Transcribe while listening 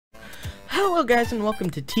Hello guys and welcome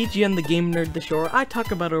to TGN the Game Nerd, the show where I talk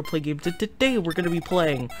about our play games, and today we're going to be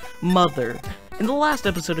playing Mother. In the last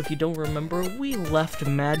episode, if you don't remember, we left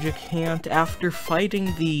Magicant after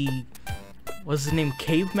fighting the... what's his name?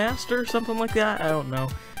 Cave Master or something like that? I don't know.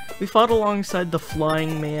 We fought alongside the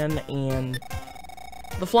Flying Man and...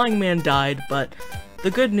 the Flying Man died, but the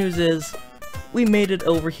good news is we made it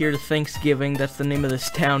over here to Thanksgiving. That's the name of this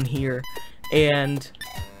town here. And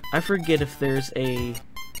I forget if there's a...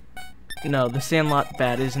 no, the Sandlot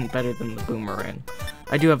bat isn't better than the boomerang.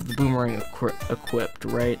 I do have the boomerang equipped,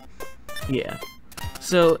 right? Yeah.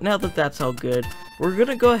 So, now that that's all good, we're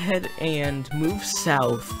gonna go ahead and move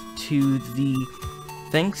south to the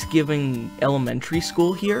Thanksgiving Elementary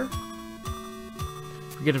School here.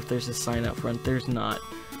 Forget if there's a sign out front, there's not.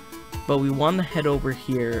 But we want to head over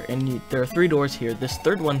here, and there are 3 doors here. This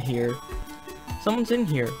third one here, someone's in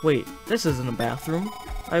here. Wait, this isn't a bathroom.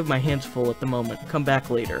 I have my hands full at the moment. Come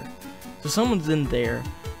back later. So someone's in there,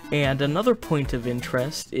 and another point of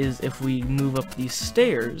interest is if we move up these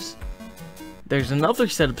stairs, there's another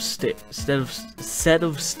set of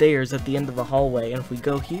stairs at the end of the hallway, and if we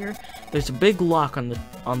go here, there's a big lock on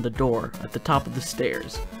the door at the top of the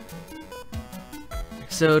stairs.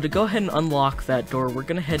 So to go ahead and unlock that door, we're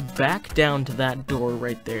gonna head back down to that door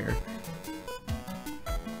right there.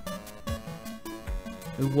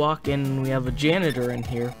 We walk in, and we have a janitor in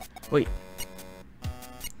here. Wait.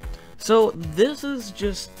 So, this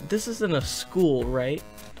isn't a school, right?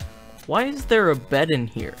 Why is there a bed in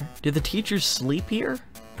here? Do the teachers sleep here?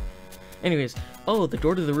 Anyways, oh, the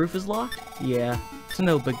door to the roof is locked? Yeah, it's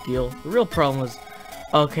no big deal. The real problem is...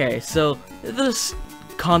 okay, so, this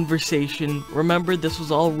conversation, remember this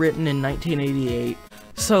was all written in 1988,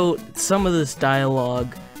 so some of this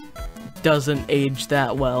dialogue doesn't age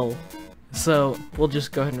that well. So, we'll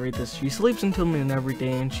just go ahead and read this. She sleeps until noon every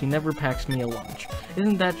day, and she never packs me a lunch.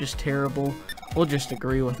 Isn't that just terrible? We'll just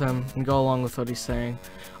agree with him, and go along with what he's saying.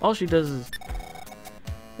 All she does is...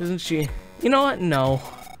 isn't she... you know what? No.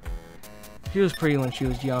 She was pretty when she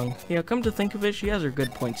was young. Yeah, come to think of it, she has her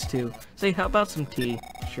good points, too. Say, how about some tea?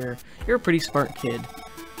 Sure. You're a pretty smart kid.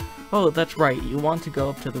 Oh, that's right, you want to go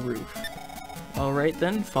up to the roof. Alright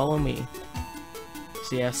then, follow me.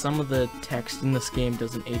 So yeah, some of the text in this game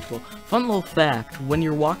doesn't age well. Fun little fact, when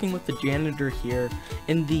you're walking with the janitor here,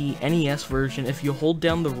 in the NES version, if you hold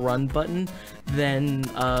down the run button, then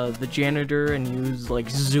the janitor and you like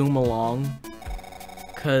zoom along.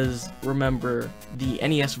 Cause remember, the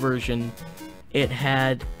NES version, it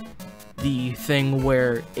had the thing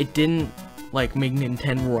where it didn't like make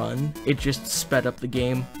Nintendo run, it just sped up the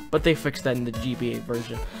game, but they fixed that in the GBA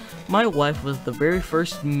version. My wife was the very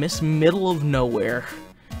first Miss Middle of Nowhere.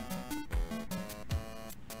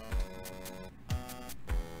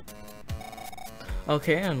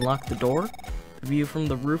 Okay, unlock the door. The view from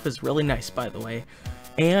the roof is really nice, by the way.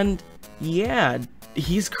 And, yeah,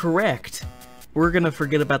 he's correct. We're gonna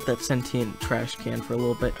forget about that sentient trash can for a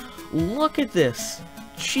little bit. Look at this!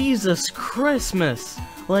 Jesus Christmas!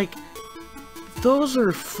 Like, those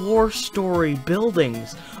are 4-story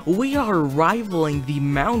buildings. We are rivaling the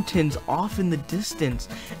mountains off in the distance,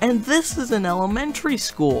 and this is an elementary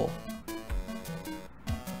school.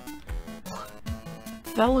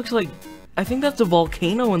 That looks like... I think that's a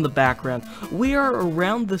volcano in the background. We are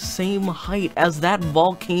around the same height as that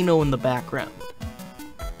volcano in the background.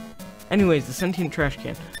 Anyways, the sentient trash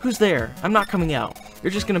can. Who's there? I'm not coming out.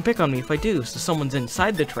 You're just gonna pick on me if I do, so someone's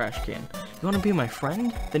inside the trash can. You wanna be my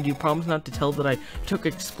friend? Then do you promise not to tell that I took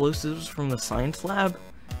explosives from the science lab?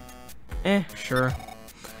 Sure.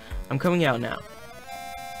 I'm coming out now.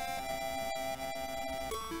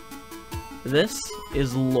 This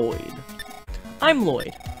is Lloyd. I'm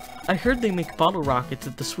Lloyd. I heard they make bottle rockets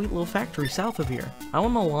at the sweet little factory south of here. I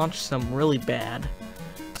want to launch some really bad.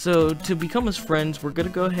 So, to become his friends, we're gonna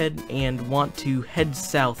go ahead and want to head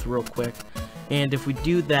south real quick. And if we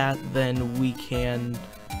do that, then we can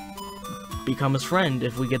become his friend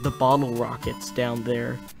if we get the bottle rockets down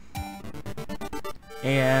there.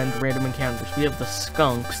 And random encounters. We have the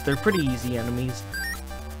skunks. They're pretty easy enemies.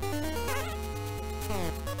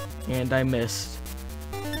 And I missed.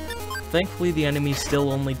 Thankfully, the enemies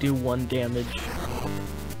still only do 1 damage.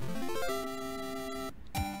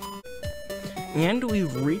 And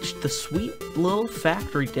we've reached the sweet little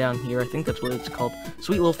factory down here. I think that's what it's called.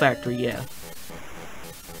 Sweet little factory, yeah.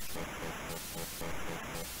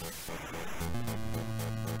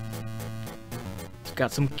 It's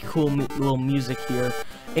got some cool little music here.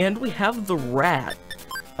 And we have the rat.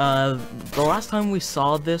 The last time we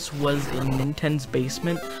saw this was in Nintendo's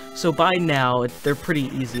basement, so by now, they're pretty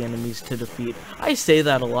easy enemies to defeat. I say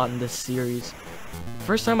that a lot in this series.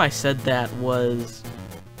 First time I said that was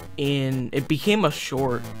it became a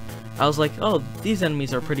short. I was like, oh, these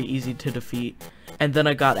enemies are pretty easy to defeat. And then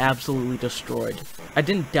I got absolutely destroyed. I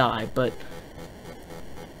didn't die, but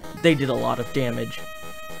they did a lot of damage.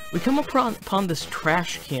 We come upon this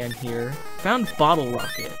trash can here, found Bottle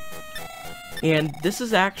Rocket. And this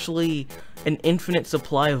is actually an infinite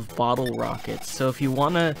supply of bottle rockets, so if you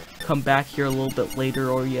want to come back here a little bit later,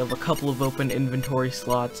 or you have a couple of open inventory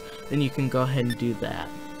slots, then you can go ahead and do that.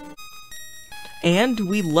 And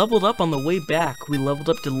we leveled up on the way back. We leveled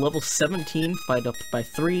up to level 17, fight up by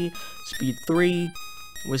 3, speed 3,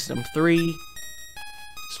 wisdom 3,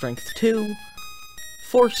 strength 2,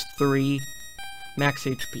 force 3, max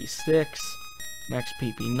HP 6, max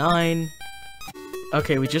PP 9.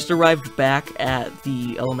 Okay, we just arrived back at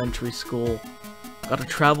the elementary school. Gotta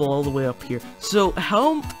travel all the way up here. So,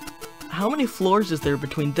 how many floors is there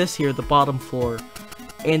between this here, the bottom floor,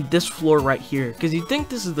 and this floor right here? Because you'd think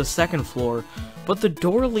this is the second floor, but the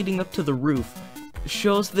door leading up to the roof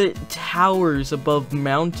shows that it towers above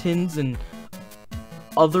mountains and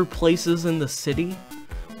other places in the city.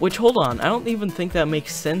 Which, hold on, I don't even think that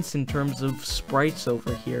makes sense in terms of sprites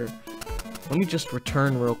over here. Let me just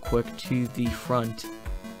return real quick to the front.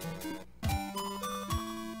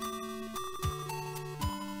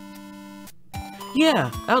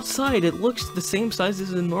 Yeah, outside it looks the same size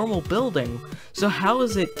as a normal building. So how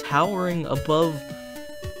is it towering above...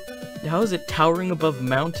 How is it towering above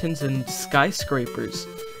mountains and skyscrapers?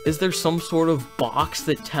 Is there some sort of box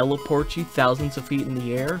that teleports you thousands of feet in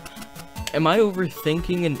the air? Am I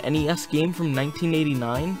overthinking an NES game from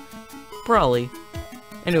 1989? Probably.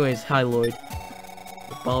 Anyways, hi Lloyd.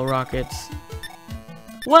 Bottle rockets.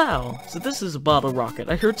 Wow, so this is a bottle rocket.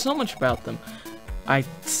 I heard so much about them. I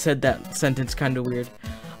said that sentence kinda weird.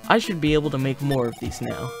 I should be able to make more of these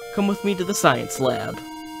now. Come with me to the science lab.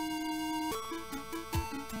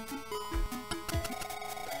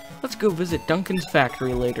 Let's go visit Duncan's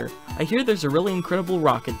factory later. I hear there's a really incredible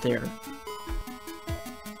rocket there.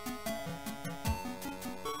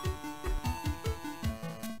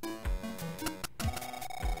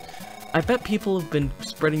 I bet people have been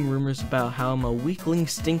spreading rumors about how I'm a weakling,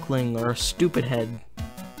 stinkling, or a stupid head.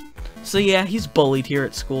 So yeah, he's bullied here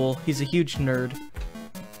at school. He's a huge nerd.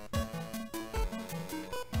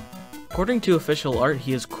 According to official art,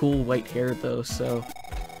 he has cool white hair though, so...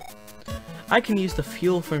 I can use the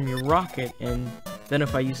fuel from your rocket, and then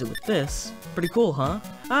if I use it with this... Pretty cool, huh?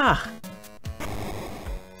 Ah!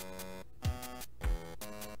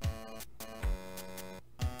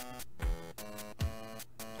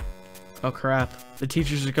 Oh crap. The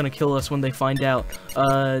teachers are gonna kill us when they find out.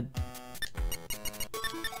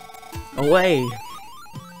 Away!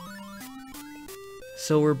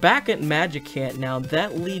 So we're back at Magicant now.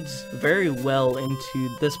 That leads very well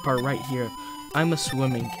into this part right here. I'm a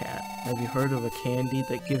swimming cat. Have you heard of a candy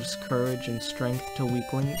that gives courage and strength to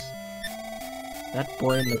weaklings? That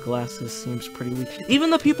boy in the glasses seems pretty weak.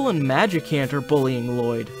 Even the people in Magicant are bullying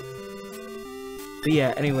Lloyd. But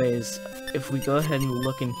yeah, anyways, if we go ahead and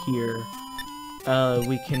look in here,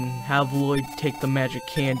 we can have Lloyd take the magic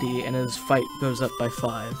candy and his fight goes up by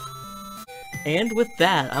 5. And with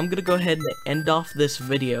that, I'm gonna go ahead and end off this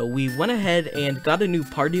video. We went ahead and got a new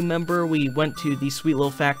party member. We went to the sweet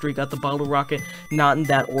little factory, got the bottle rocket, not in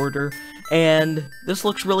that order. And this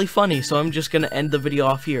looks really funny, so I'm just gonna end the video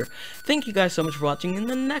off here. Thank you guys so much for watching. In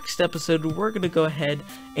the next episode, we're gonna go ahead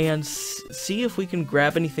and see if we can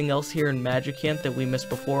grab anything else here in Magicant that we missed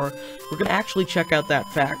before. We're gonna actually check out that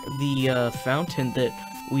fountain that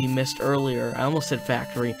we missed earlier. I almost said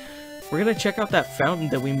factory. We're gonna check out that fountain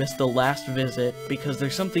that we missed the last visit, because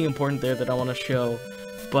there's something important there that I want to show,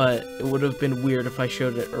 but it would have been weird if I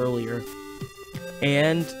showed it earlier.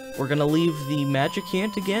 And we're gonna leave the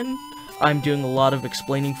Magicant again. I'm doing a lot of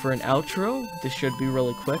explaining for an outro. This should be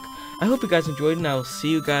really quick. I hope you guys enjoyed, and I will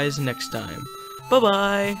see you guys next time.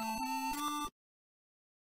 Bye-bye!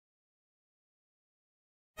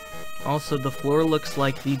 Also, the floor looks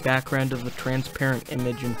like the background of a transparent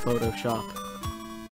image in Photoshop.